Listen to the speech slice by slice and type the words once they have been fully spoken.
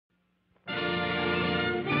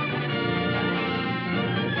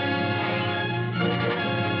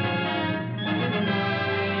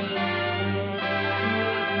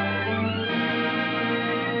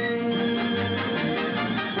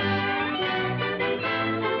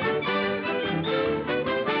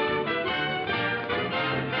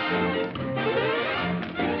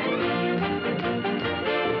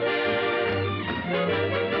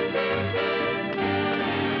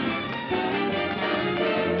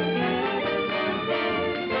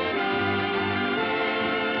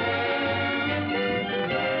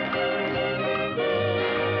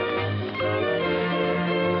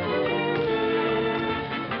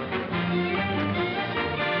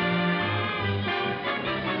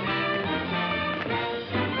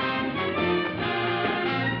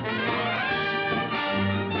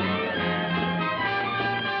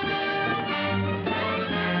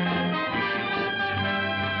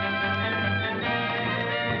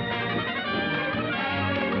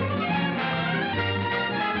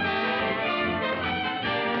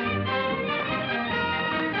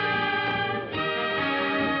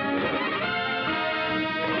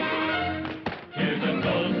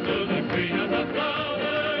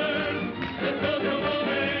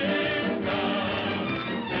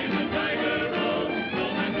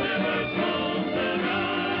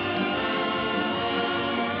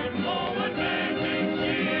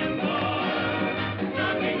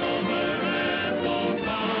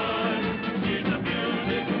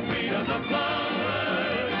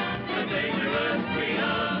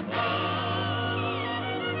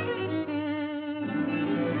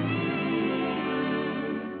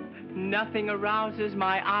nothing arouses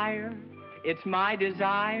my ire. It's my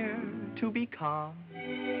desire to be calm.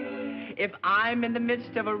 If I'm in the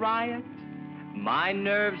midst of a riot, my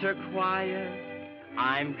nerves are quiet,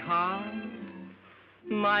 I'm calm.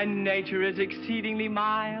 My nature is exceedingly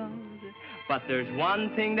mild, but there's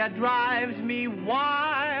one thing that drives me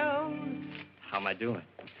wild. How am I doing?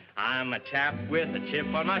 I'm a chap with a chip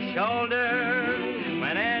on my shoulder.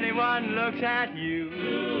 When anyone looks at you,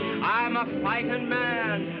 I'm a fighting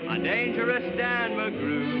man, a dangerous Dan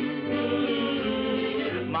McGrew.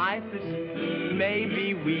 My physique may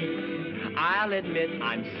be weak, I'll admit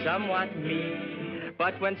I'm somewhat meek.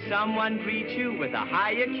 But when someone greets you with a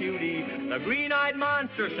high acuity, the green-eyed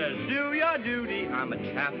monster says, do your duty. I'm a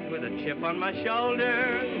chap with a chip on my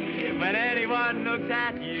shoulder. When anyone looks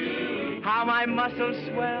at you, how my muscles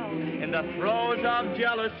swell in the throes of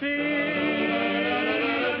jealousy.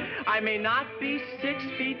 I may not be 6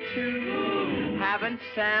 feet 2, haven't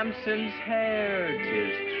Samson's hair,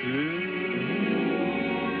 'tis true.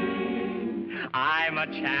 I'm a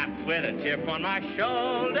chap with a chip on my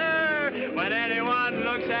shoulder when anyone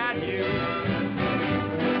looks at you.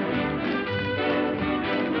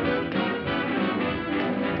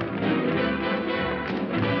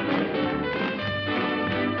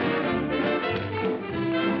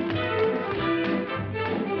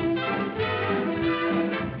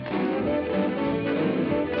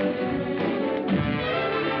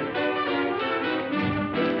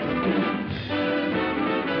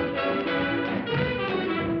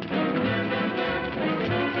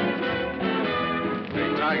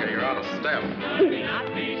 You're out of step.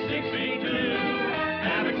 Not be 6 feet 2,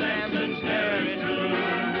 having Samson's hair is blue.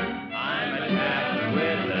 I'm a chap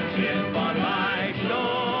with a chip on my shoulder.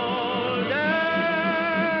 When anyone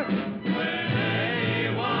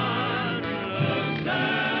looks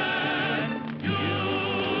at you.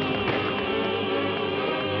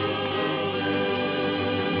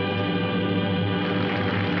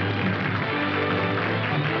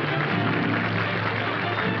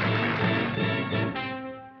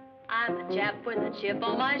 I'm a chap with a chip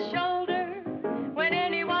on my shoulder. When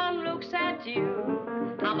anyone looks at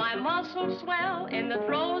you, how my muscles swell in the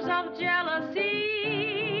throes of jealousy.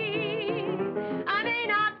 I may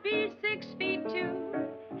not be 6 feet 2,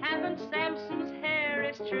 haven't Samson's hair,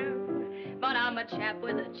 it's true, but I'm a chap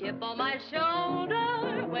with a chip on my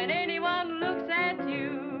shoulder. When anyone looks at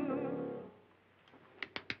you.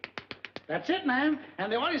 That's it, ma'am.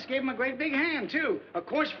 And the audience gave him a great big hand, too. Of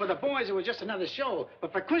course, for the boys, it was just another show.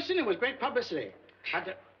 But for Quincton, it was great publicity.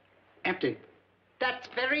 Empty. That's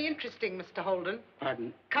very interesting, Mr. Holden.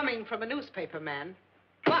 Pardon? Coming from a newspaper man.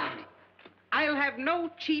 But I'll have no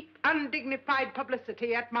cheap, undignified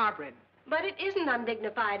publicity at Mar Brynn. But it isn't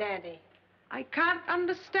undignified, Auntie. I can't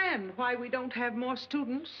understand why we don't have more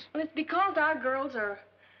students. Well, it's because our girls are,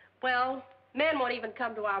 well, men won't even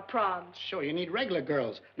come to our proms. Sure, you need regular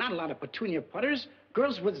girls. Not a lot of petunia putters.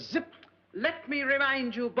 Girls with zip. Let me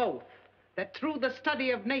remind you both that through the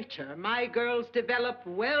study of nature, my girls develop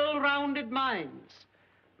well-rounded minds.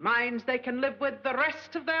 Minds they can live with the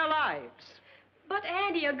rest of their lives. But,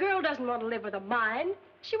 Auntie, a girl doesn't want to live with a mind.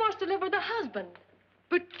 She wants to live with a husband.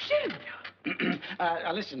 Virginia!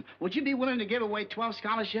 Listen, would you be willing to give away 12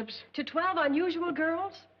 scholarships? To 12 unusual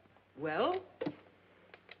girls? Well,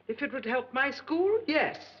 if it would help my school,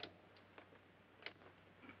 yes.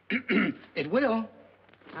 It will.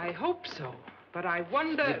 I hope so. But I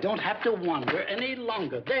wonder... You don't have to wonder any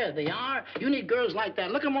longer. There they are. You need girls like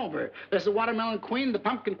that. Look them over. There's the watermelon queen, the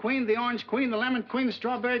pumpkin queen, the orange queen, the lemon queen, the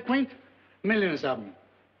strawberry queen. Millions of them.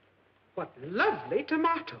 What lovely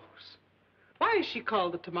tomatoes. Why is she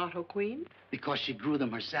called the Tomato Queen? Because she grew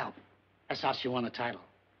them herself. That's how she won the title.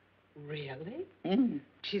 Really? Mm.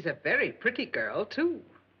 She's a very pretty girl, too.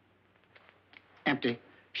 Empty.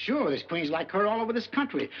 Sure, there's queens like her all over this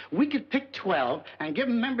country. We could pick 12 and give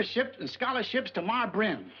them memberships and scholarships to Mar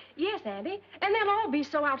Brynn. Yes, Auntie, and they'll all be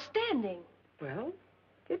so outstanding. Well,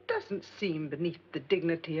 it doesn't seem beneath the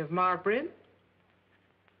dignity of Mar Brynn.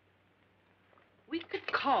 We could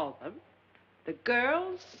call them the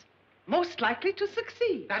girls most likely to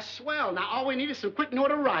succeed. That's swell. Now, all we need is some quick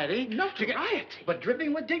notoriety. Notoriety? But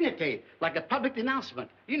dripping with dignity, like a public denouncement.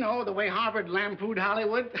 You know, the way Harvard lampooned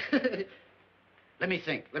Hollywood. Let me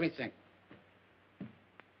think.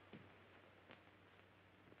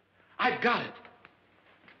 I've got it.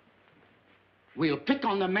 We'll pick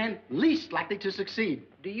on the men least likely to succeed.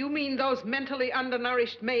 Do you mean those mentally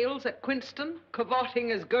undernourished males at Quincton,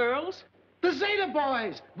 cavorting as girls? The Zeta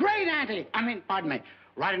boys. Great, Auntie. Pardon me.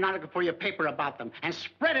 Write an article for your paper about them and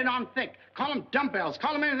spread it on thick. Call them dumbbells.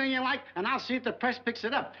 Call them anything you like, and I'll see if the press picks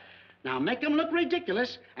it up. Now, make them look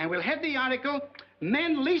ridiculous, and we'll head the article,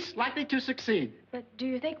 Men Least Likely to Succeed. But do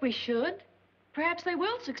you think we should? Perhaps they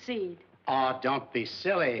will succeed. Oh, don't be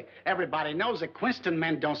silly. Everybody knows that Quincton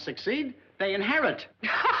men don't succeed. They inherit.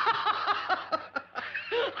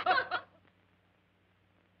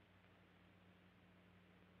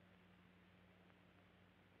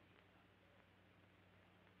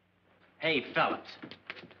 Hey, fellas,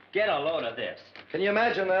 get a load of this. Can you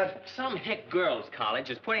imagine that? Some hick girls'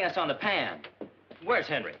 college is putting us on the pan. Where's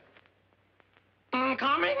Henry?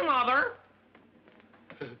 Coming, Mother.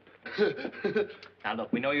 Now,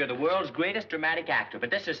 look, we know you're the world's greatest dramatic actor,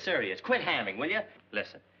 but this is serious. Quit hamming, will you?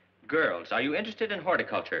 Listen, girls, are you interested in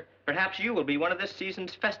horticulture? Perhaps you will be one of this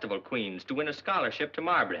season's festival queens to win a scholarship to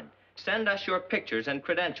Mar Brynn. Send us your pictures and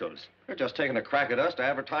credentials. They're just taking a crack at us to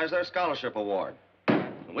advertise their scholarship award.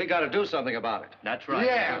 And we got to do something about it. That's right.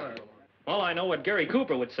 Yeah. Well, I know what Gary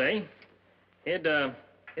Cooper would say. He'd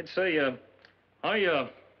say, I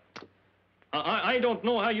don't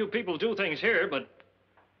know how you people do things here, but,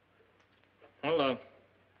 well,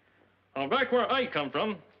 back where I come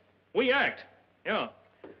from, we act, yeah.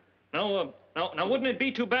 Now, wouldn't it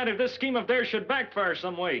be too bad if this scheme of theirs should backfire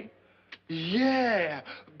some way? Yeah,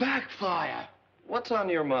 backfire. What's on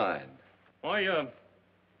your mind? Why,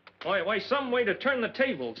 some way to turn the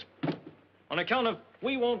tables. On account of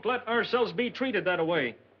we won't let ourselves be treated that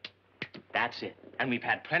way. That's it. And we've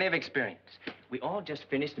had plenty of experience. We all just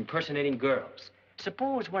finished impersonating girls.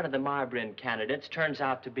 Suppose one of the Mar Brynn candidates turns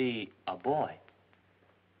out to be a boy.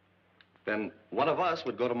 Then one of us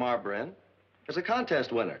would go to Mar Brynn as a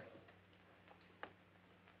contest winner.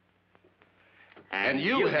 And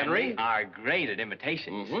you, Henry, are great at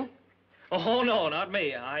imitations. Mm-hmm. Oh, no, not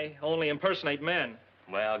me. I only impersonate men.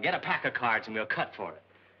 Well, get a pack of cards and we'll cut for it.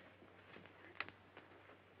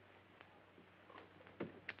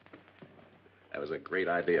 That was a great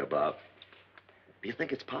idea, Bob. Do you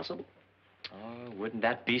think it's possible? Oh, wouldn't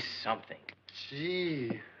that be something?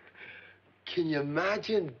 Gee, can you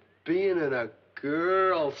imagine being in a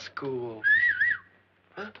girls' school?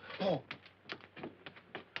 Huh? Oh.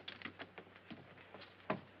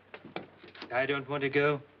 I don't want to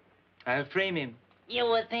go. I'll frame him. You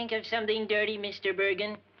will think of something dirty, Mr.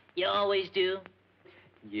 Bergen. You always do.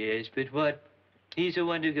 Yes, but what? He's the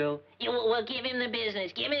one to go. You will give him the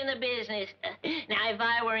business. Give him the business. Now, if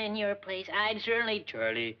I were in your place, I'd certainly...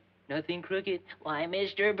 Charlie, nothing crooked. Why,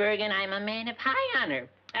 Mr. Bergen, I'm a man of high honor.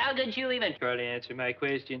 How could you even... Charlie, answer my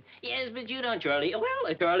question. Yes, but you don't, Charlie.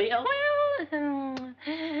 Well, Charlie,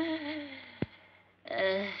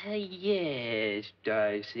 Yes,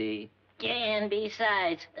 Darcy. Yeah, and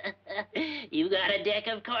besides, you got a deck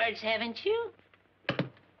of cards, haven't you?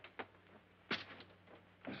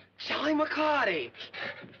 Sally McCarty.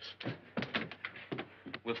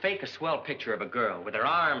 We'll fake a swell picture of a girl with her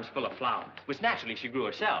arms full of flowers, which naturally she grew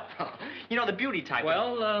herself. You know, the beauty type.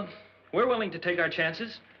 Well, we're willing to take our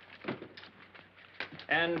chances.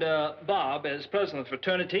 And, Bob, as president of the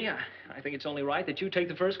fraternity, I think it's only right that you take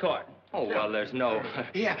the first card. Oh, well, there's no...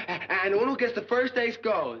 Yeah, and the one who gets the first ace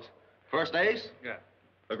goes. First ace? Yeah.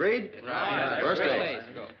 Agreed? Right. First ace.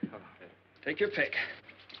 Take your pick.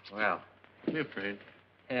 Well, You afraid?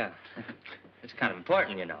 yeah. It's kind of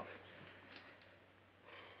important, you know.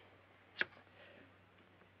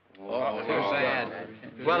 Oh, too sad.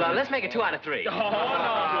 Well, let's make it 2 out of 3.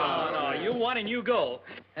 Oh, no. You won and you go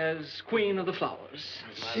as queen of the flowers.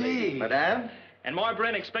 Gee. Madame? And Mar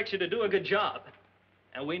Brynn expects you to do a good job.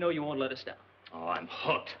 And we know you won't let us down. Oh, I'm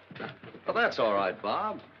hooked. Well, that's all right,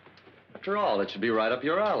 Bob. After all, it should be right up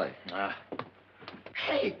your alley.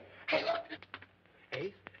 Hey, look.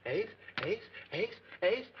 Ace, ace, ace, ace,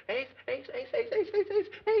 ace, ace, ace, ace, ace, ace, ace,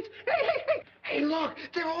 ace, ace. Hey, look,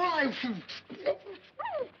 they're all...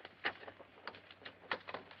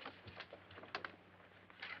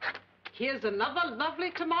 Here's another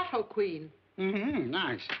lovely tomato queen. Mm-hmm,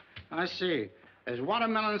 nice. I see. There's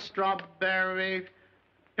watermelon, strawberry,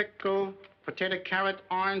 pickle, potato, carrot,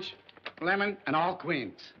 orange, lemon, and all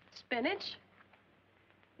queens. Spinach.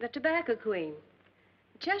 The tobacco queen.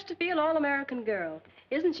 Chesterfield all-American girl.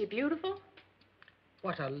 Isn't she beautiful?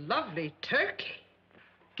 What a lovely turkey.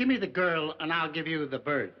 Give me the girl, and I'll give you the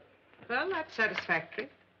bird. Well, that's satisfactory.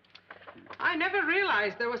 I never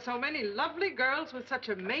realized there were so many lovely girls with such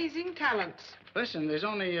amazing talents. Listen, there's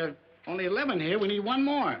only 11 here. We need one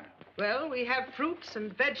more. Well, we have fruits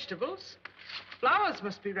and vegetables. Flowers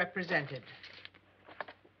must be represented.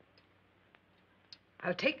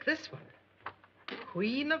 I'll take this one.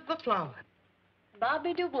 Queen of the flower.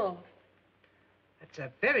 Bobby Duvall. That's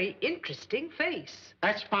a very interesting face.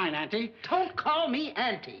 That's fine, Auntie. Don't call me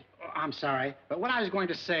Auntie. Oh, I'm sorry, but what I was going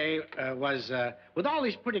to say was, with all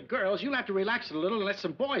these pretty girls, you'll have to relax it a little and let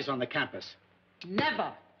some boys on the campus.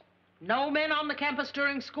 Never. No men on the campus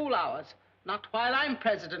during school hours. Not while I'm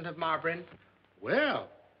president of Mar Brynn. Well,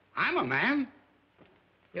 I'm a man.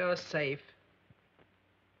 You're safe.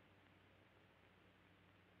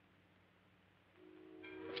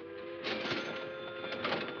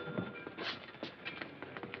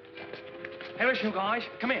 Hey, listen, you guys.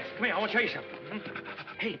 Come here. I want to show you something.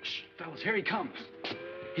 Hey, shh, fellas, here he comes.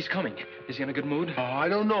 He's coming. Is he in a good mood? Oh, I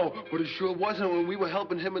don't know, but it sure wasn't when we were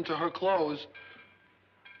helping him into her clothes.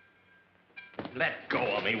 Let go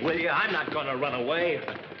of me, will you? I'm not going to run away.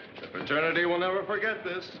 The fraternity will never forget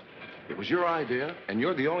this. It was your idea, and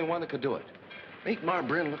you're the only one that could do it. Make Mar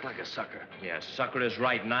Brynn look like a sucker. Yeah, sucker is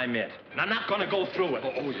right, and I'm it. And I'm not going to go through it.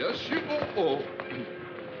 Oh, yes, you... Oh.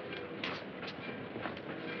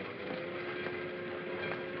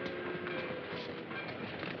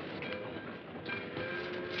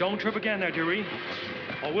 Don't trip again there, dearie,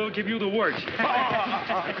 or we'll give you the works.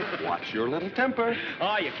 Watch your little temper.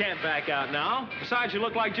 Oh, you can't back out now. Besides, you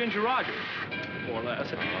look like Ginger Rogers, more or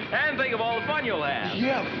less. And think of all the fun you'll have.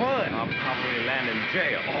 Yeah, fun. I'll probably land in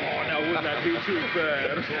jail. Oh, now wouldn't that be too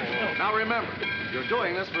bad? Now remember, you're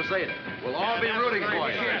doing this for Zeta. We'll all be rooting for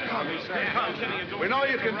you. We know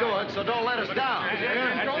you can do it, so don't let us down.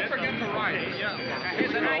 And don't forget to write.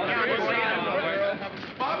 Here's a nightgown.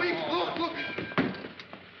 Bobby, look.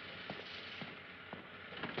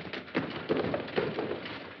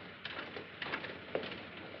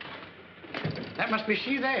 That must be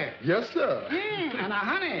she there. Yes, sir. And a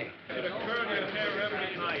honey.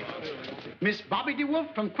 Miss Bobby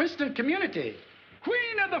DeWolf from Quincton Community.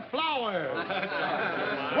 Queen of the Flowers.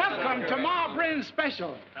 Welcome to Mar Brynn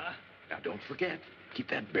Special. Now, don't forget, keep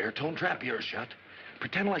that baritone trap of yours shut.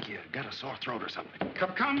 Pretend like you got a sore throat or something.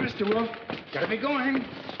 Come, Mr. Wolf. Gotta be going.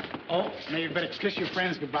 Oh, now you better kiss your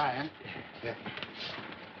friends goodbye, huh? Yeah.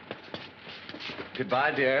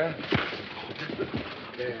 Goodbye, dear.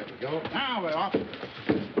 There we go. Now we're off.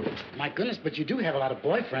 My goodness, but you do have a lot of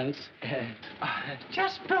boyfriends.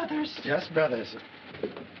 Just brothers. Just brothers.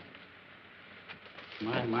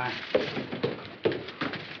 My.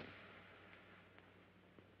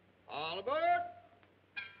 All aboard.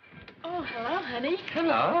 Oh, hello, honey.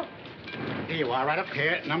 Hello. Here you are, right up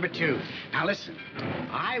here at number 2. Now, listen.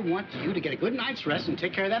 I want you to get a good night's rest and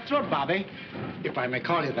take care of that throat, Bobby, if I may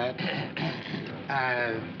call you that.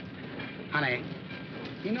 Honey,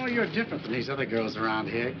 you know you're different from these other girls around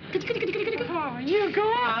here. Oh, you go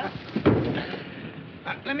on.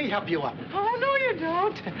 Let me help you up. Oh, no, you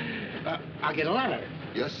don't. I'll get a ladder.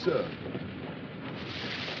 Yes, sir.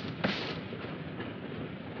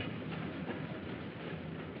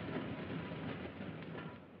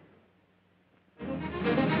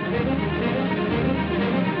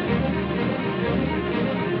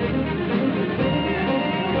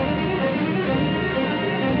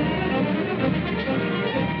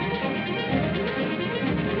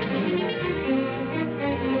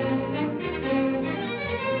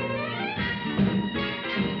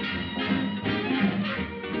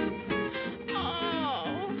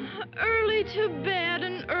 To bed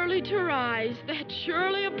and early to rise, that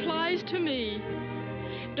surely applies to me.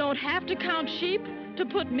 Don't have to count sheep to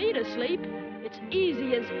put me to sleep. It's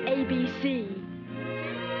easy as ABC.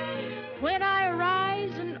 When I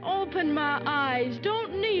arise and open my eyes,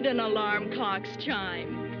 don't need an alarm clock's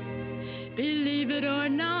chime. Believe it or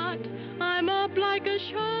not, I'm up like a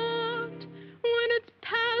shot when it's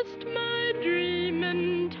past my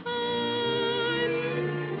dreaming time.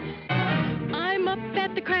 I'm up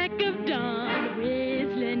at the crack of dawn,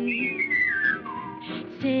 whistling,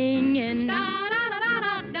 singing,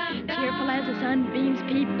 cheerful as the sunbeams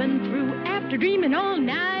peeping through, after dreaming all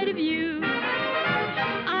night of you.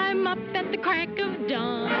 I'm up at the crack of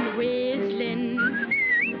dawn, whistling,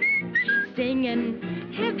 singing,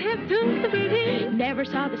 hip, hip, toot-the-booty. Never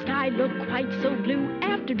saw the sky look quite so blue,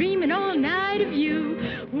 after dreaming all night of you.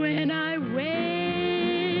 When I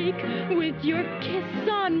wake with your kiss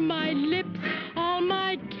on my lips, all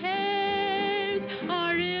my cares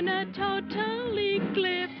are in a total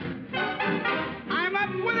eclipse. I'm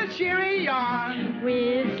up with a cheery yawn.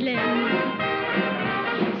 Whistling,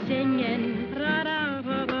 singing,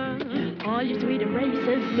 ra-da-ra-ra. All your sweet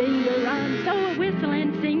embraces linger on. So I whistle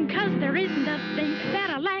and sing, 'cause there isn't a thing that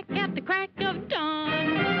I lack at the crack of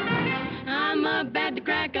dawn. I'm up at the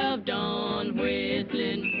crack of dawn,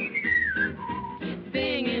 whistling,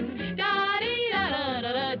 singing,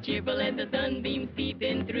 da-dee-da-da-da-da, cheerful as the sunbeams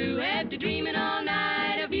peeping through, after dreaming all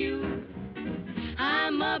night of you.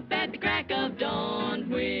 I'm I'm up at the crack of dawn,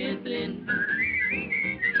 whistling,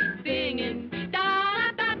 singing,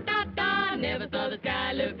 da-da-da-da-da. Never saw the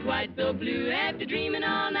sky look quite so blue after dreaming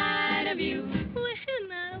all night of you.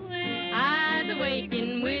 When I wake, eyes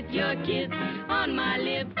awaken with your kiss on my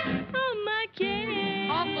lips, on my kiss,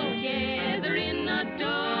 awful together in a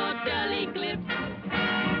total eclipse.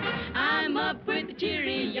 I'm up with a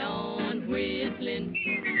cheery yawn, whistling,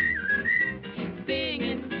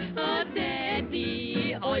 singing, oh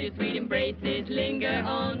daddy, all your sweet embraces linger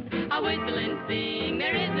on. I whistle and sing,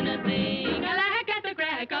 there isn't a thing I like at the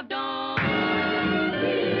crack of dawn.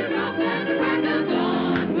 We're up at the crack of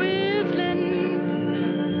dawn, whistling,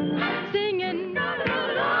 singing,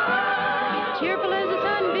 cheerful as the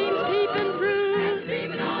sunbeams peeping through,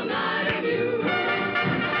 dreaming all night of you.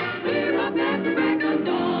 We're up at the crack of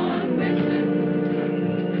dawn, whistling,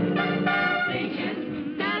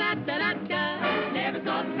 singing, da-da-da-da-da. Never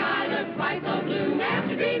saw the sky look quite so blue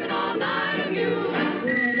after dreaming all night of you.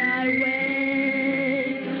 When I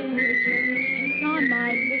wake, on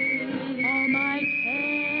my lips, all my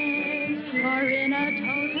cares are in a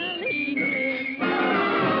total eclipse.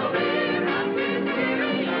 We're up with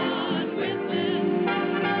cheery on, whistling,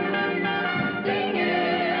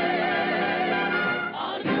 singing.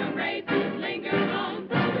 All your embraces linger on,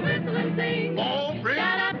 so we whistle and sing. Mar Brynn.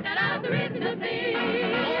 Da-da-da-da, there isn't a thing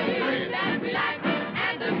that we like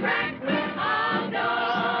at the crack of dawn.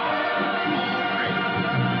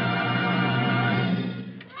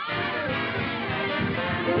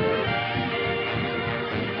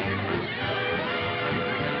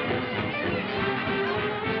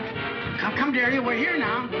 Come, dearie, we're here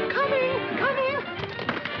now. Coming.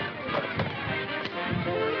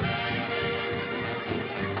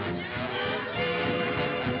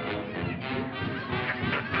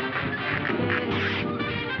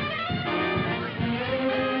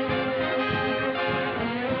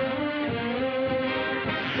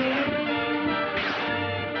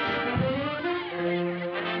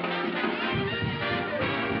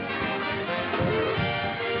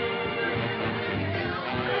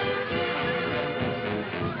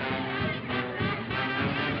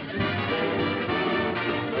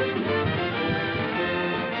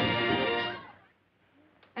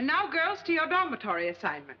 And now, girls, to your dormitory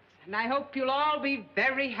assignments. And I hope you'll all be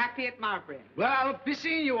very happy at Mar Brynn. Well, I'll be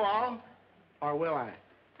seeing you all. Or will I?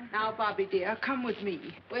 Now, Bobby, dear, come with me.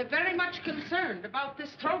 We're very much concerned about this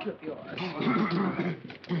throat of yours.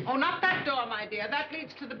 Oh, not that door, my dear. That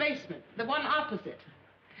leads to the basement, the one opposite.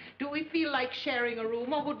 Do we feel like sharing a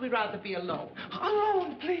room, or would we rather be alone?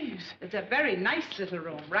 Alone, please. It's a very nice little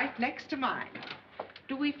room right next to mine.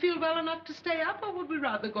 Do we feel well enough to stay up, or would we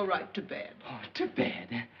rather go right to bed? Oh, to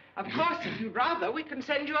bed. Of course, if you'd rather, we can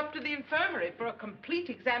send you up to the infirmary for a complete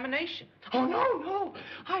examination. Oh, no.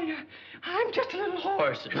 I'm just a little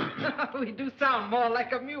horse. We do sound more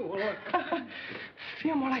like a mule.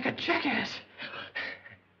 Feel more like a jackass.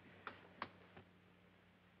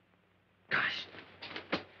 Gosh.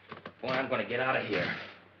 Boy, I'm going to get out of here.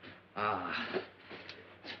 Fine.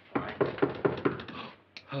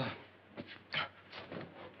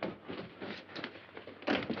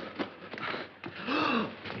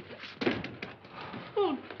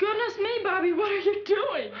 Oh, goodness me, Bobby, what are you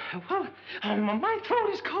doing? Well, my throat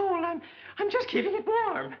is cold. I'm just keeping it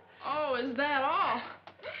warm. Oh, is that all?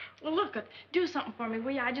 Well, look, do something for me,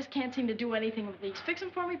 will you? I just can't seem to do anything with these. Fix them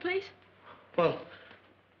for me, please. Well,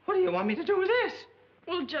 what do you want me to do with this?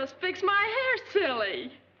 Well, just fix my hair,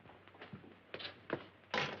 silly.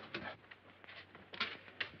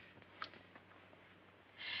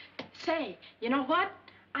 Say, you know what?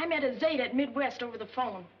 I met a Zeta at Midwest over the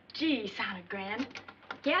phone. Gee, sounded grand.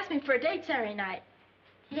 He asked me for a date Saturday night.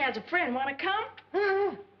 He has a friend. Want to come?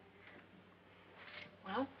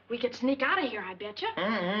 Well, we could sneak out of here, I betcha.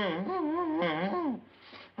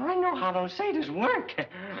 I know how those Zetas work.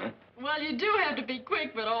 Well, you do have to be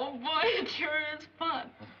quick, but oh boy, it sure is fun.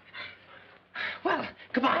 Well,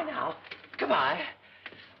 goodbye now. Goodbye.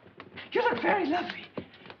 You look very lovely.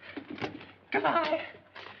 Goodbye.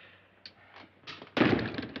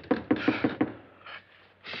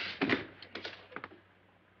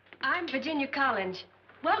 I'm Virginia Collins.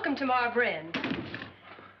 Welcome to Mar Brynn.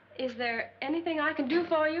 Is there anything I can do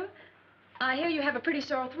for you? I hear you have a pretty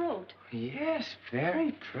sore throat. Yes,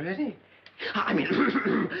 very pretty. I mean,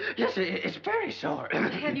 yes, it's very sore.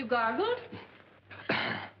 Have you gargled?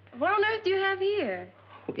 What on earth do you have here?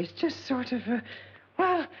 It's just sort of,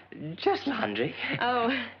 well, just laundry.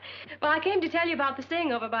 Oh, well, I came to tell you about the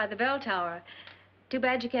sting over by the bell tower. Too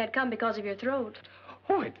bad you can't come because of your throat.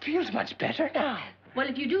 Oh, it feels much better now. Well,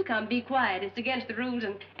 if you do come, be quiet. It's against the rules,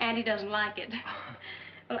 and Auntie doesn't like it.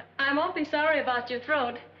 Well, I'm awfully sorry about your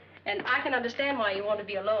throat, and I can understand why you want to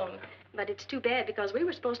be alone. But it's too bad because we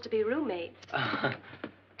were supposed to be roommates. What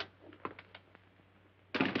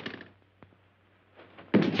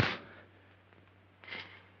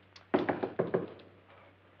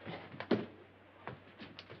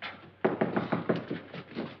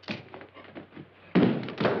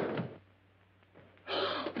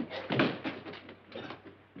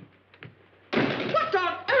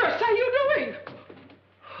on earth are you doing?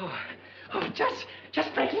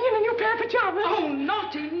 Just breaking in a new pair of pajamas. Oh,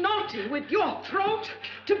 naughty, naughty, with your throat.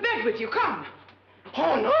 To bed with you, come.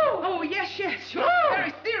 Oh, no. Oh, yes, you're in a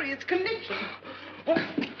very serious condition.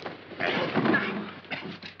 Now,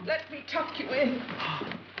 let me tuck you in.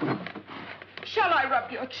 Shall I rub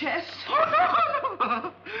your chest? Oh,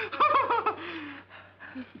 no.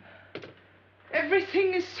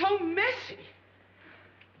 Everything is so messy.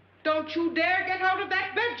 Don't you dare get out of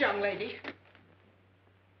that bed, young lady.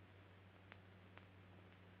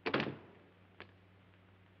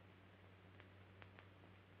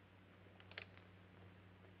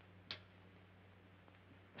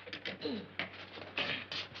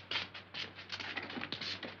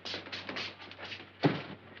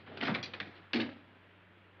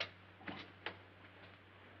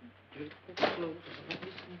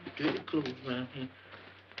 Dirty clothes around here.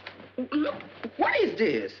 Look, what is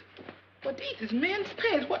this? Well, these is men's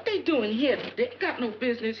pants. What they doing here? They ain't got no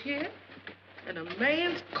business here. And a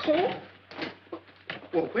man's coat?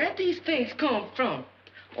 Well, where'd these things come from?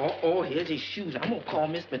 Oh, here's his shoes. I'm gonna call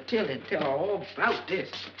Miss Matilda and tell her all about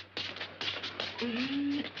this.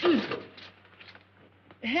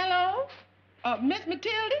 Hello? Miss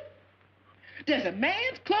Matilda? There's a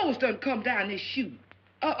man's clothes done come down this chute.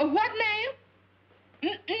 What, ma'am?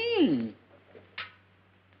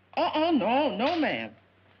 No, ma'am.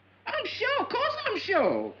 I'm sure, of course I'm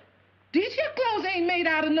sure. These here clothes ain't made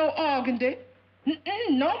out of no organdy.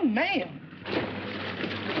 No, ma'am.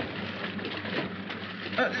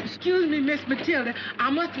 Excuse me, Miss Matilda.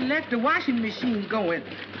 I must have left the washing machine going.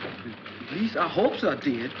 At least I hopes I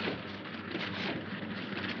did.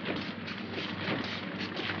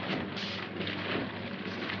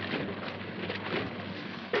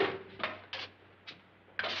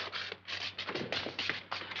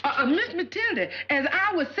 Miss Matilda, as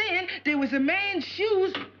I was saying, there was a man's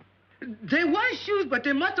shoes. There was shoes, but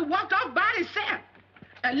they must have walked off by themselves.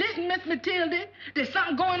 Listen, Miss Matilda, there's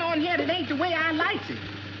something going on here that ain't the way I likes it.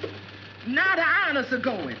 Now the ironers are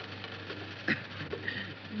going.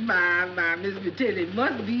 My, Miss Matilda, it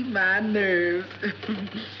must be my nerves.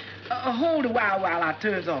 Hold a while I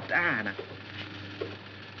turns off the ironer.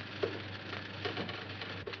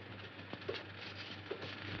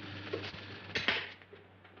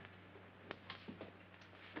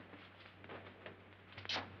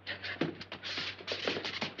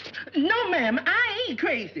 No, ma'am, I ain't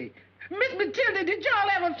crazy. Miss Matilda, did y'all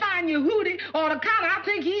ever find your hootie on the counter? I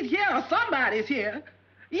think he's here or somebody's here.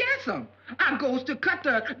 Yes'm. I goes to cut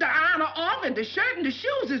the ironer off and the shirt and the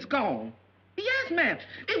shoes is gone. Yes, ma'am.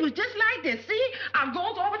 It was just like this. See, I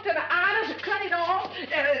goes over to the ironer to cut it off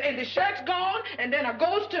and the shirt's gone, and then I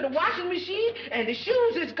goes to the washing machine and the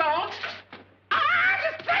shoes is gone.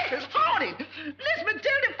 This place is haunted. Miss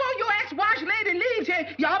Matilda, before your ex-wash lady leaves here,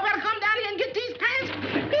 y'all better come down here and get these pants.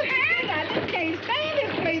 I just can't stay in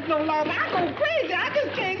this place no longer. I go crazy. I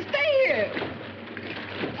just can't stay here.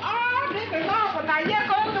 Oh, this is awful. Now, here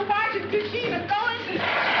goes the washing machine is going.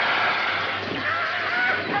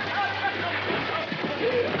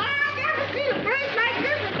 I never seen a place like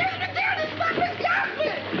this. Miss Matilda, something's got me.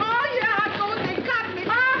 Oh, yeah, I goes and cut me.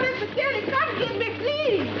 Oh, Miss Matilda, come get me,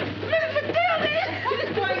 please. Miss Matilda. What's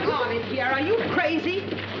going on in here? Are you crazy?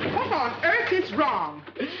 What on earth is wrong?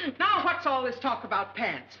 Now, what's all this talk about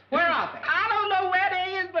pants? Where are they? I don't know where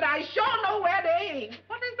they is, but I sure know where they ain't.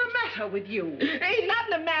 What is the matter with you? Ain't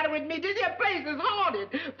nothing the matter with me. This here place is haunted.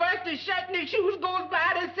 First the shirt and the shoes goes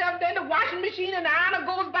by themselves, then the washing machine and the ironer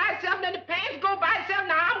goes by itself, then the pants go by itself.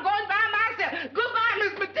 Now I'm going by myself. Goodbye,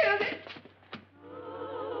 Miss Matilda.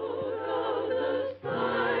 Out of the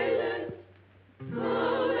silence,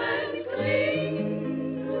 come and cling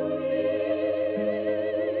to me.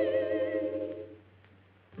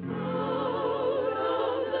 Out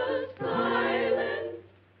of the silence,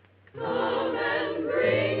 come and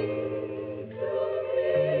bring to me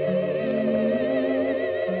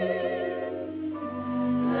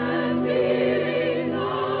that feeling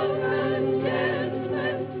of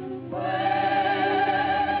contentment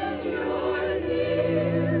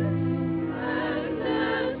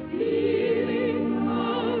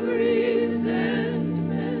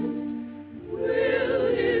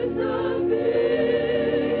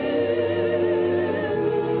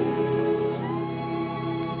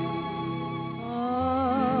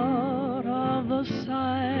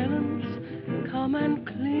come and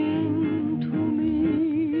cling to me.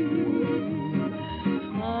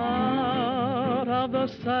 Out of the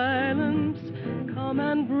silence, come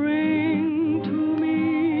and bring to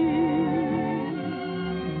me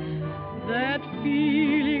that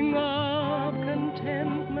feeling of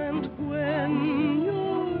contentment when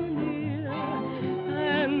you're near,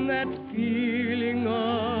 and that feeling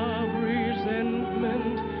of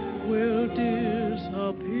resentment will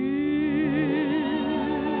disappear.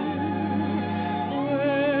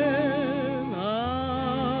 When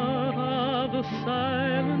out of the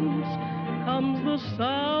silence comes the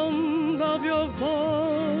sound of your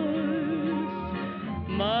voice,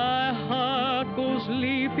 my heart goes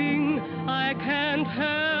leaping, I can't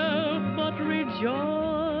help but rejoice.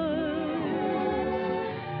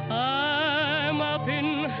 I'm up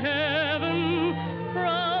in heaven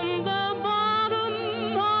from the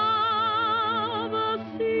bottom of the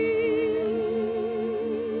sea.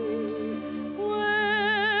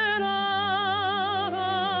 When out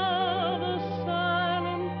of the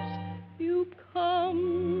silence you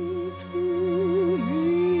come to me.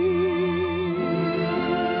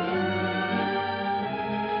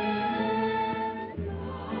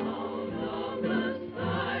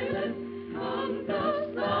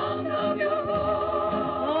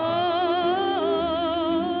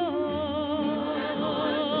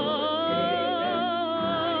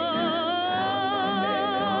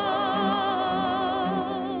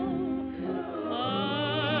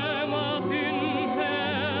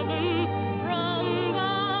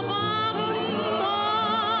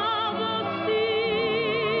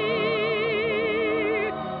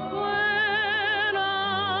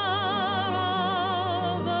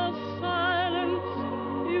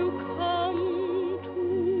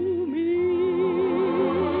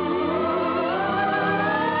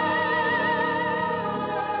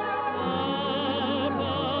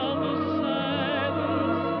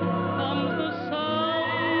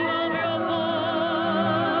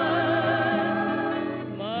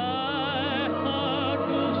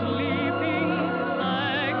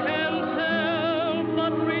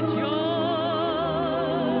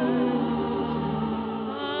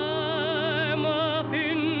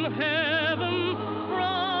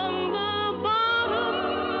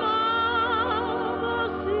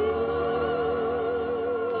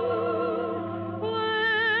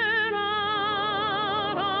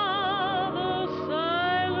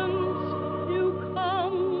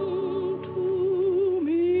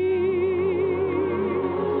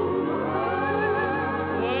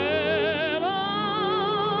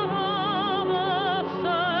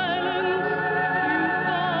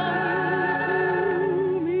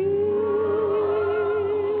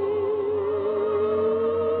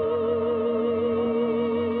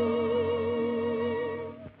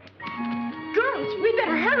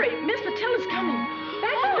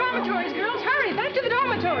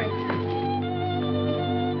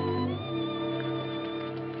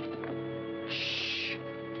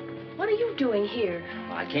 Doing here?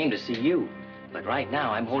 Well, I came to see you, but right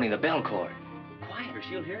now I'm holding the bell cord. Quiet or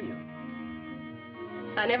she'll hear you.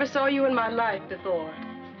 I never saw you in my life before.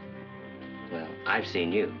 Well, I've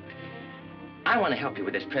seen you. I want to help you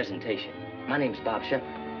with this presentation. My name's Bob Sheppard.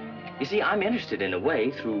 You see, I'm interested in a way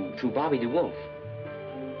through Bobby DeWolf.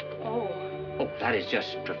 Oh. Oh, that is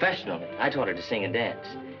just professionally. I taught her to sing and dance.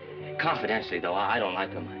 Confidentially, though, I don't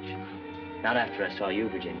like her much. Not after I saw you,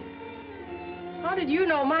 Virginia. How did you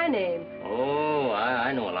know my name? Oh,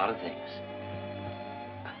 I know a lot of things.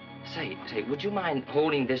 Say, would you mind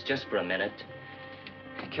holding this just for a minute?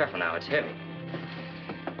 Careful now, it's heavy.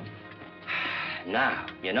 Now,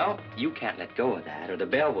 you know, you can't let go of that, or the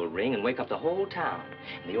bell will ring and wake up the whole town.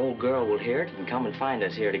 And the old girl will hear it and come and find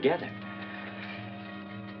us here together.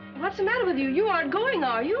 What's the matter with you? You aren't going,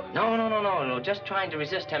 are you? No. Just trying to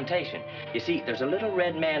resist temptation. You see, there's a little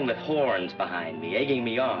red man with horns behind me, egging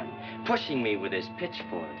me on, pushing me with his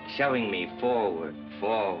pitchfork, shoving me forward,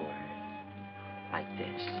 like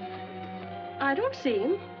this. I don't see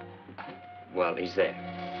him. Well, he's there.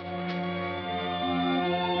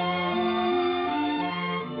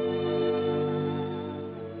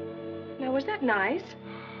 Now, was that nice?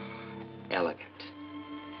 Elegant.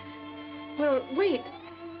 Well, wait.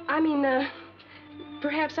 I mean,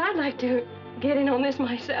 perhaps I'd like to get in on this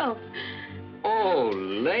myself. Oh,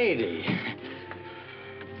 lady.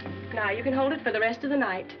 Now, you can hold it for the rest of the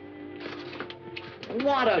night.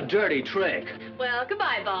 What a dirty trick. Well,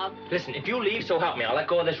 goodbye, Bob. Listen, if you leave, so help me, I'll let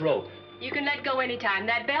go of this rope. You can let go anytime.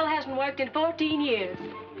 That bell hasn't worked in 14 years.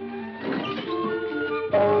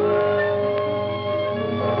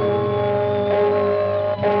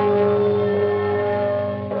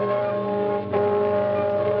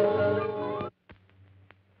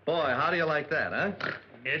 like that, huh?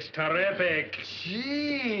 It's terrific.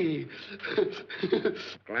 Gee.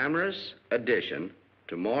 Glamorous addition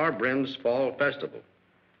to Mar Brynn's Fall Festival.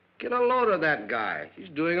 Get a load of that guy. He's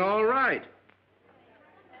doing all right.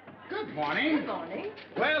 Good morning. Good morning.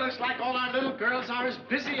 Well, looks like all our little girls are as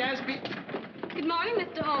busy as Good morning,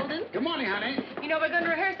 Mr. Holden. Good morning, honey. You know, we're going to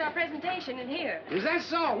rehearse our presentation in here. Is that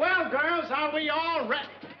so? Well, girls, are we all ready?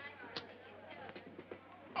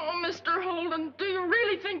 Oh, Mr. Holden, do you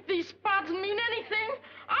really think these spots mean anything?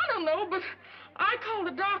 I don't know, but I called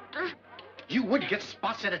the doctor. You would get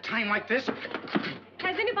spots at a time like this?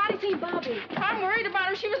 Has anybody seen Bobby? I'm worried about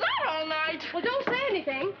her. She was out all night. Well, don't say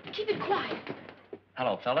anything. Keep it quiet.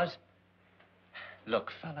 Hello, fellas.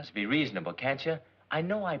 Look, fellas, be reasonable, can't you? I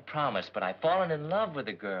know I promised, but I've fallen in love with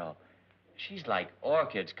a girl. She's like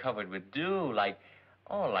orchids covered with dew, like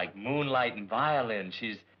moonlight and violin.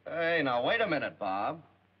 She's... Hey, now, wait a minute, Bob.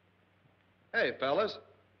 Hey, fellas.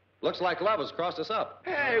 Looks like love has crossed us up.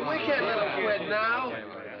 Hey, we can't let him quit now.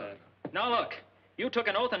 Now, look. You took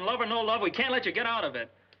an oath, and love or no love, we can't let you get out of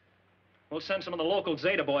it. We'll send some of the local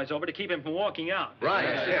Zeta boys over to keep him from walking out. Right.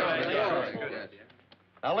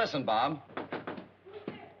 Now, listen, Bob.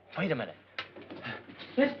 Wait a minute.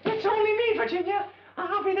 It's only me, Virginia.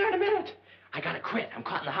 I'll be there in a minute. I gotta quit. I'm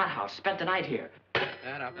caught in the hothouse. Spent the night here. Wait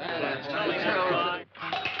a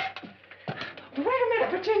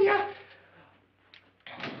minute, Virginia.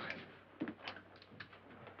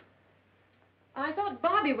 I thought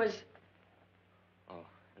Bobby was... Oh,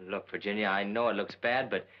 look, Virginia, I know it looks bad,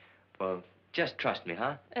 but, well, just trust me,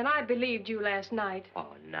 huh? And I believed you last night.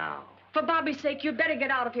 Oh, now. For Bobby's sake, you'd better get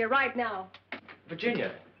out of here right now.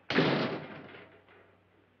 Virginia.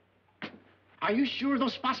 Are you sure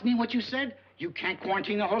those spots mean what you said? You can't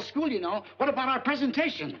quarantine the whole school, you know. What about our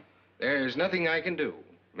presentation? There's nothing I can do.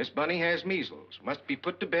 Miss Bunny has measles. Must be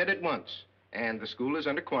put to bed at once. And the school is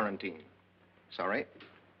under quarantine. Sorry.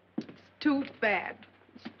 Too bad.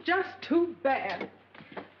 It's just too bad.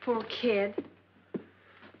 Poor kid.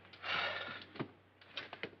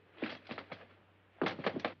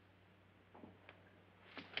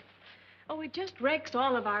 Oh, it just wrecks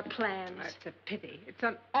all of our plans. That's a pity. It's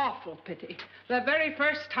an awful pity. The very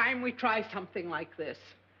first time we try something like this.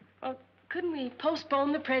 Well, couldn't we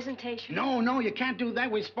postpone the presentation? No, you can't do that.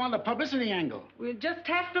 We spoil the publicity angle. We'll just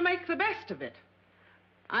have to make the best of it.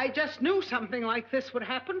 I just knew something like this would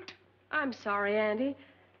happen. I'm sorry, Andy.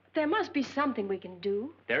 There must be something we can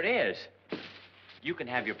do. There is. You can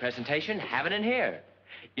have your presentation, have it in here.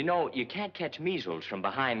 You know, you can't catch measles from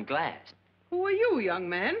behind glass. Who are you, young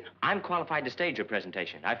man? I'm qualified to stage your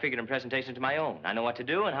presentation. I figured in presentations of my own. I know what to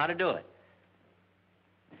do and how to do it.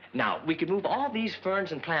 Now, we could move all these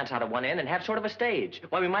ferns and plants out of one end and have sort of a stage.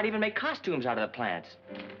 Why, we might even make costumes out of the plants.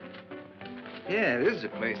 Yeah, this is a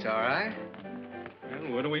place, all right.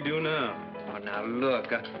 Well, what do we do now? Oh, now,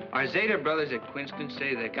 look. Our Zeta brothers at Quincton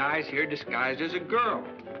say the guy's here disguised as a girl.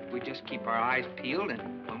 We just keep our eyes peeled,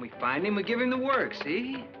 and when we find him, we give him the work,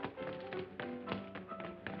 see?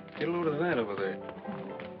 Get a load of that over there.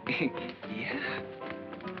 Yeah.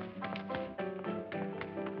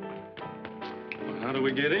 Well, how do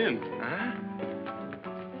we get in? Huh?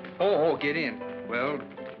 Oh, get in. Well,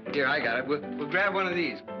 here, I got it. We'll grab one of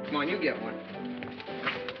these. Come on, you get one.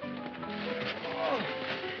 Oh.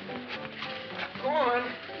 Go on.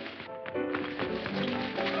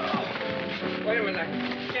 Oh. Wait a minute. I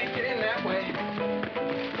can't get in that way.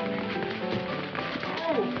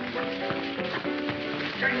 Oh.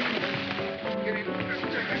 Get in.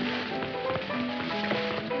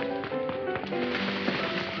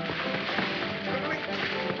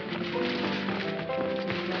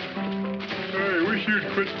 Hey, we should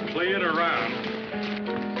quit playing around.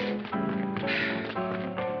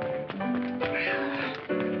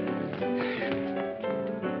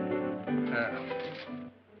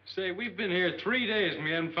 Say, we've been here 3 days and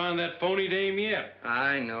we haven't found that phony dame yet.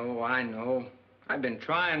 I know. I've been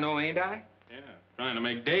trying, though, ain't I? Yeah, trying to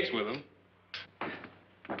make dates with them.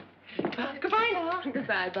 Goodbye now.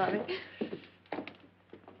 Goodbye, Bobby.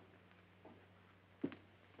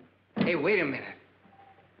 Hey, wait a minute.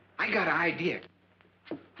 I got an idea.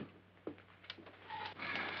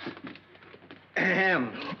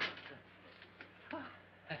 Ahem.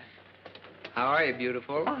 How are you,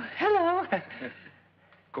 beautiful? Oh, hello.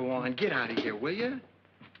 Go on, get out of here, will you?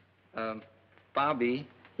 Bobby,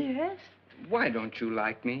 Yes? why don't you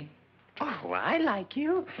like me? Oh, I like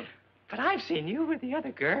you. But I've seen you with the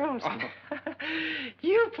other girls.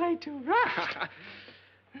 You play too rough.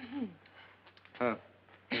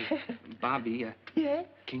 Bobby, Yes?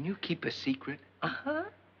 can you keep a secret? Uh-huh.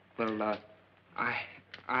 Well,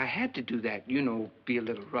 I had to do that, you know, be a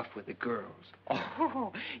little rough with the girls.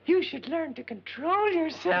 Oh, you should learn to control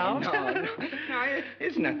yourself. No,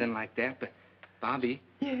 it's nothing like that, but, Bobby,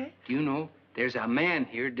 Yeah? do you know, there's a man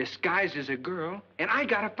here disguised as a girl, and I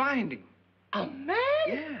gotta find him. A man?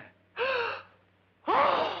 Yeah.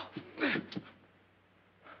 Oh!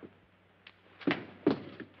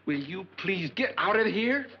 Will you please get out of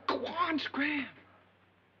here? Go on, scram.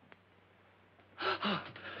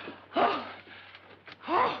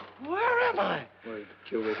 Oh, where am I? Well,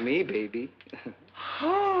 you're with me, baby.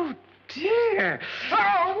 Oh, dear.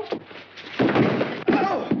 Oh!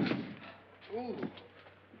 Oh! Ooh.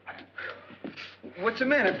 What's the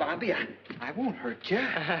matter, Bobby? I won't hurt you.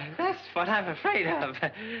 That's what I'm afraid of.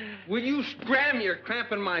 Will you scram? You're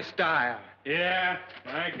cramping my style. Yeah,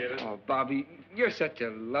 I get it. Oh, Bobby, you're such a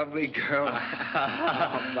lovely girl.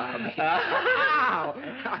 Oh, Bobby. Ow!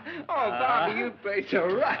 Oh, Bobby, you play so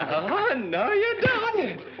rough. Oh, no, you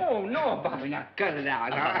don't. Oh, no, Bobby, now cut it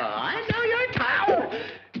out. I know you're tired.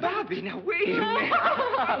 Bobby, now wait a minute.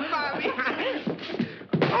 Bobby.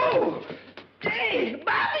 Oh! Hey,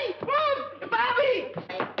 Bobby! Oh, Bobby!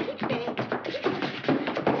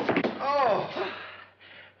 Oh!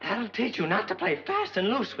 That'll teach you not to play fast and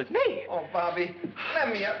loose with me. Oh, Bobby,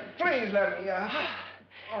 let me up. Please let me up.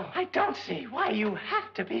 Oh. I don't see why you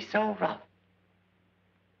have to be so rough.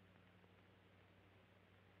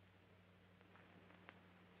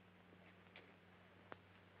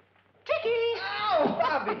 Ticky! Oh,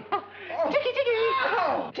 Bobby! Oh. Ticky, ticky!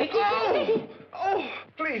 Oh. Ticky, Oh. ticky! Oh,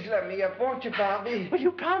 please let me up, won't you, Bobby? Will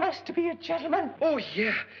you promise to be a gentleman? Oh,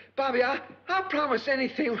 yeah. Bobby, I'll promise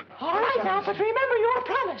anything. All right now, but remember your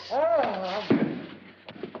promise. Oh.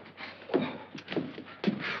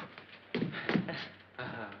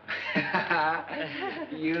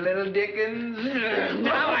 You little Dickens.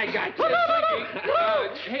 Now I got you.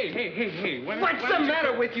 Hey. What's the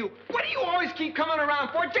matter with you? What do you always keep coming around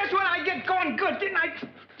for? Just when I get going good, didn't I?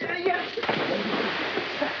 Yes.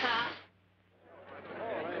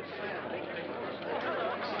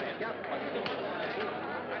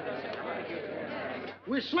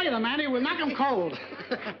 We'll slay them, Andy. We'll knock them cold.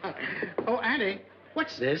 Oh, Andy,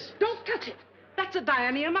 what's this? Don't touch it. That's a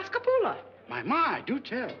Diania mascapula. My, do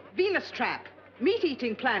tell. Venus trap.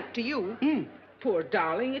 Meat-eating plant to you. Poor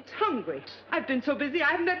darling, it's hungry. I've been so busy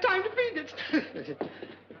I haven't had time to feed it.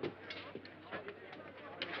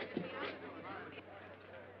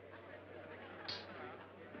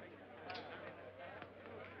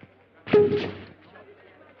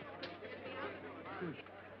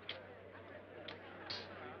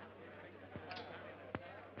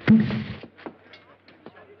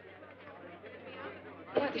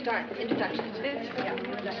 Start introductions.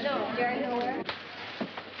 No, Jerry, nowhere.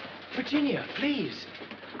 Virginia, please.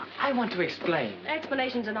 I want to explain.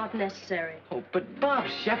 Explanations are not necessary. Oh, but Bob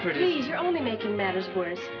Sheppard is... Please, you're only making matters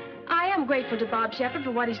worse. I am grateful to Bob Sheppard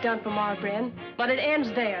for what he's done for Mar Brynn, but it ends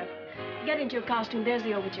there. Get into your costume. There's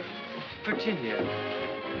the overture. Virginia.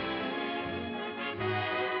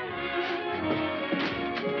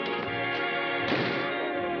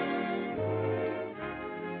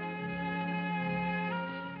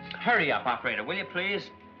 Hurry up, operator, will you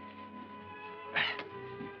please?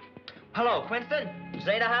 Hello, Quincton?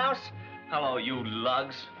 Zeta House? Hello, you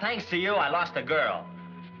lugs. Thanks to you, I lost a girl.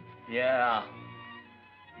 Yeah,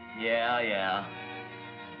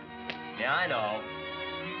 I know.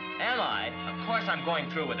 Am I? Of course I'm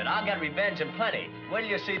going through with it. I'll get revenge in plenty. Wait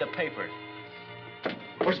till you see the papers.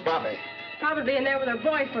 Where's Bobby? Probably in there with her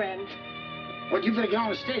boyfriend. Well, you better get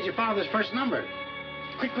on the stage. Your father's first number.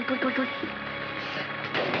 Quick.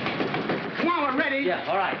 Come on, we're ready. Yeah,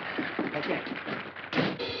 all right. Okay.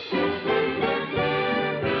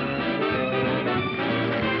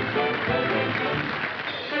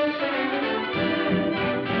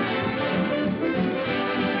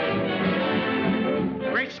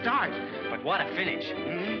 Great start. But what a finish.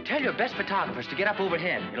 Tell your best photographers to get up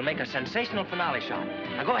overhead. It'll make a sensational finale shot.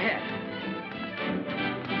 Now go ahead.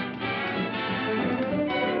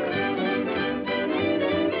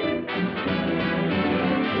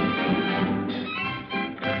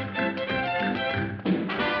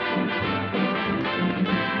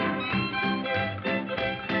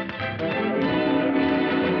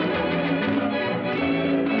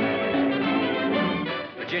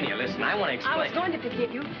 I want to explain. I was going to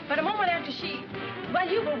forgive you, but a moment after well,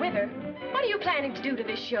 you were with her. What are you planning to do to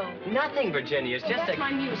this show? Nothing, Virginia. It's just that's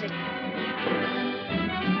my music.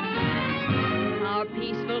 Our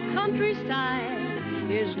peaceful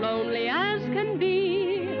countryside is lonely as can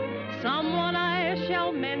be. Someone I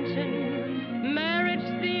shall mention merits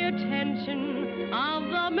the attention of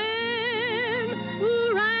the men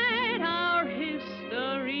who write our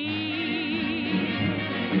history.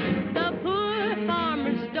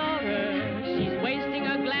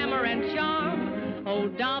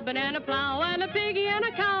 dobbin and a plow, and a piggy and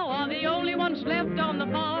a cow are the only ones left on the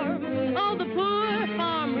farm. Oh, the poor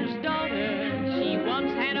farmer's daughter, she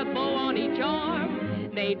once had a bow on each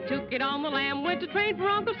arm. They took it on the lamb, went to trade for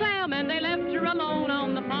Uncle Sam, and they left her alone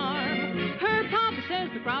on the farm. Her papa says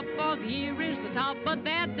the crop for the year is the top, but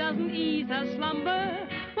that doesn't ease her slumber.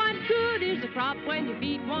 What good is a crop when your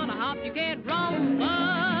feet want to hop? You can't rumble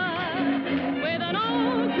with an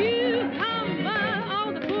old cucumber.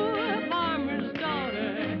 Oh, the poor farmer's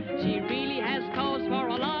daughter, she really has cause for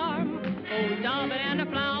alarm. Old dobbin and a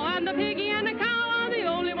plow and the piggy and a cow are the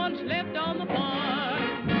only ones left on the farm.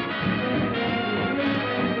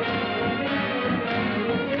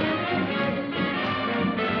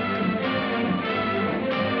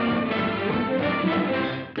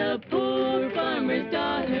 The poor farmer's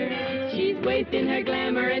daughter, she's wasting her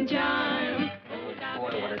glamour and charm.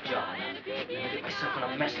 Boy, what a job. Never get myself in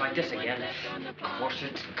a mess like this again.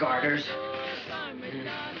 Corsets, garters. If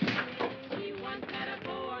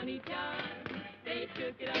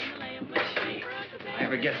I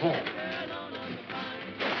ever get home.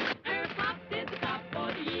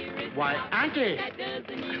 Why, Auntie,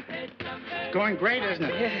 going great, isn't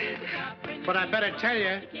it? But I better tell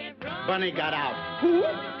you, Bunny got out. Who?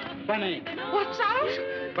 Bunny. What's out?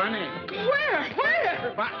 Bunny. Where?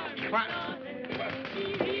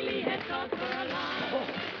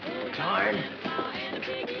 Darn.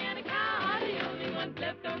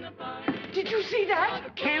 Did you see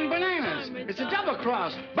that? Canned bananas. It's a double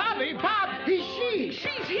cross. Bobby, Bob, he's she.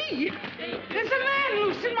 She's he. There's a man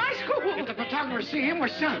loose in my school. If the photographers see him, we're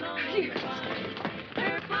sunk. Yes.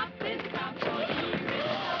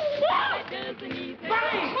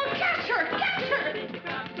 Bunny! Oh, catch her! Catch her!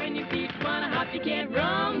 When your feet wanna hop, you can't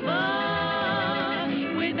rumble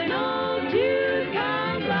with an old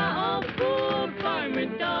cucumber. Oh, poor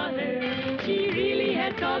farmer's daughter, she really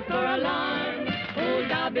had cause for alarm. Old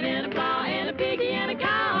dobbin and a plow and a piggy and a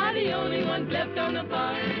cow are the only ones left on the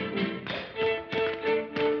farm.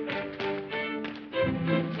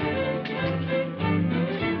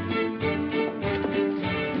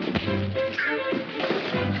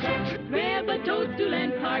 Toadstool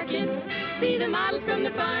and park it. See the models from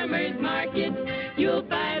the farmer's market. You'll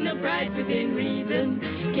find the price within reason.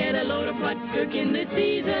 Get a load of what's cooking this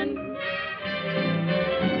season.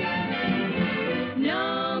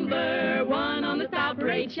 Number 1 on the top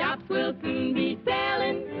rate shops will soon be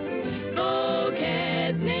selling. Folk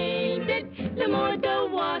has named it L'Amour de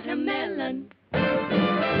Watermelon.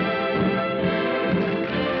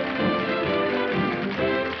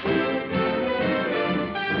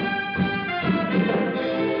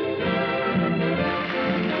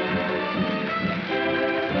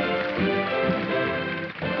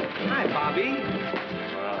 Bobby?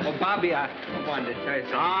 Oh, Bobby, I wanted to tell you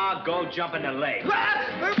something. Ah, go jump in the lake.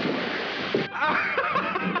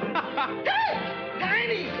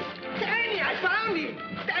 Tiny! Tiny, I found him!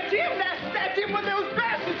 That's him! That's him with those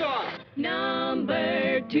glasses on!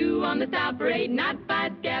 Number 2 on the top rate, not by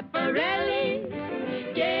Schiaparelli.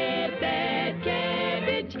 Get that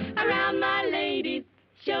cabbage around my lady's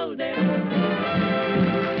shoulder.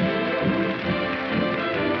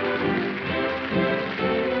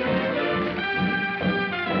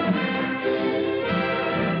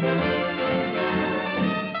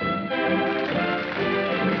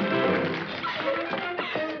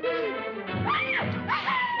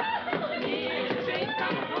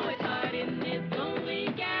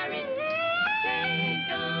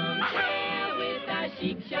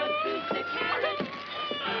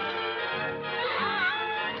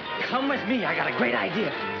 Come with me, I got a great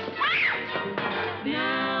idea.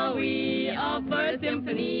 Now we offer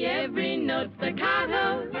symphony, every note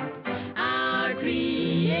staccato. Our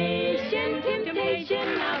creation,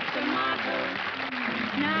 temptation of tomato.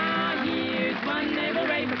 Now here's one they will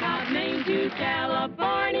rave about, named to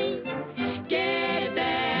California. Get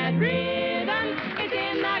that rhythm, it's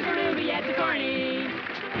in the groovy at the corny.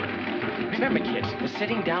 Remember, kids, the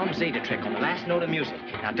sitting down Zeta trick on the last note of music.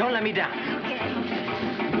 Now, don't let me down.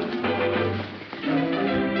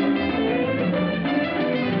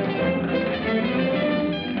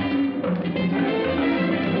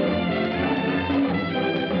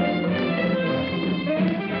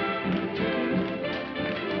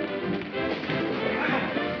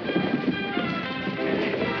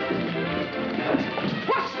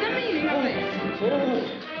 What's the meaning of this? Oh,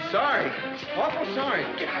 sorry. Awful sorry.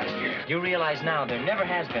 Get out of here. You realize now there never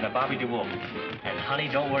has been a Bobby DeWolf. And, honey,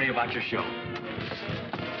 don't worry about your show.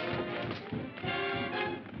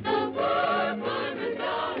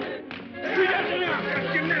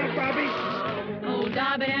 Old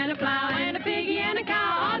dobbin and a plow and a piggy and a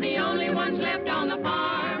cow are the only ones left on the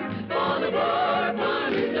farm. For the poor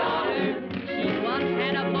farmer's daughter.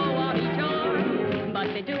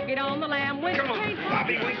 them when Come on,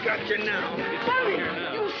 Bobby, we got you now. Bunny,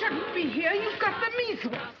 you shouldn't be here. You've got the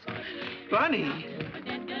measles. Bunny?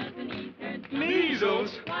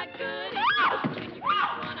 Measles?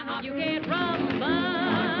 You can't rumble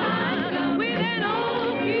with an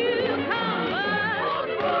old cucumber.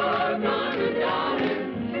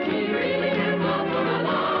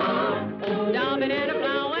 Old Dobbin and a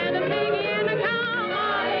plow and a piggy and a cow.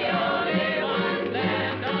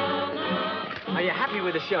 Are you happy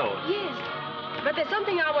with the show? Yes, but there's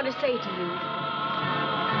something I want to say to you.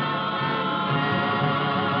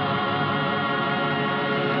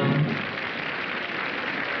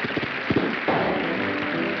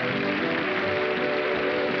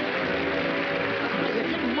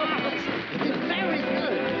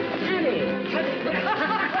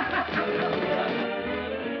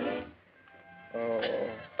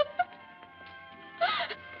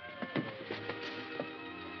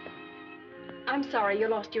 I'm sorry you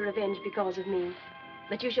lost your revenge because of me.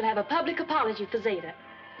 But you should have a public apology for Zeta.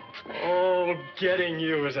 Oh, getting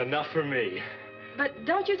you is enough for me. But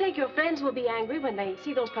don't you think your friends will be angry when they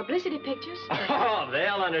see those publicity pictures? Oh,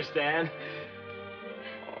 they'll understand.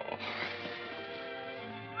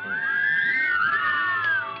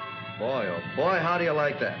 Boy, oh boy, how do you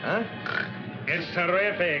like that, huh? It's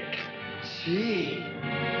terrific. Gee.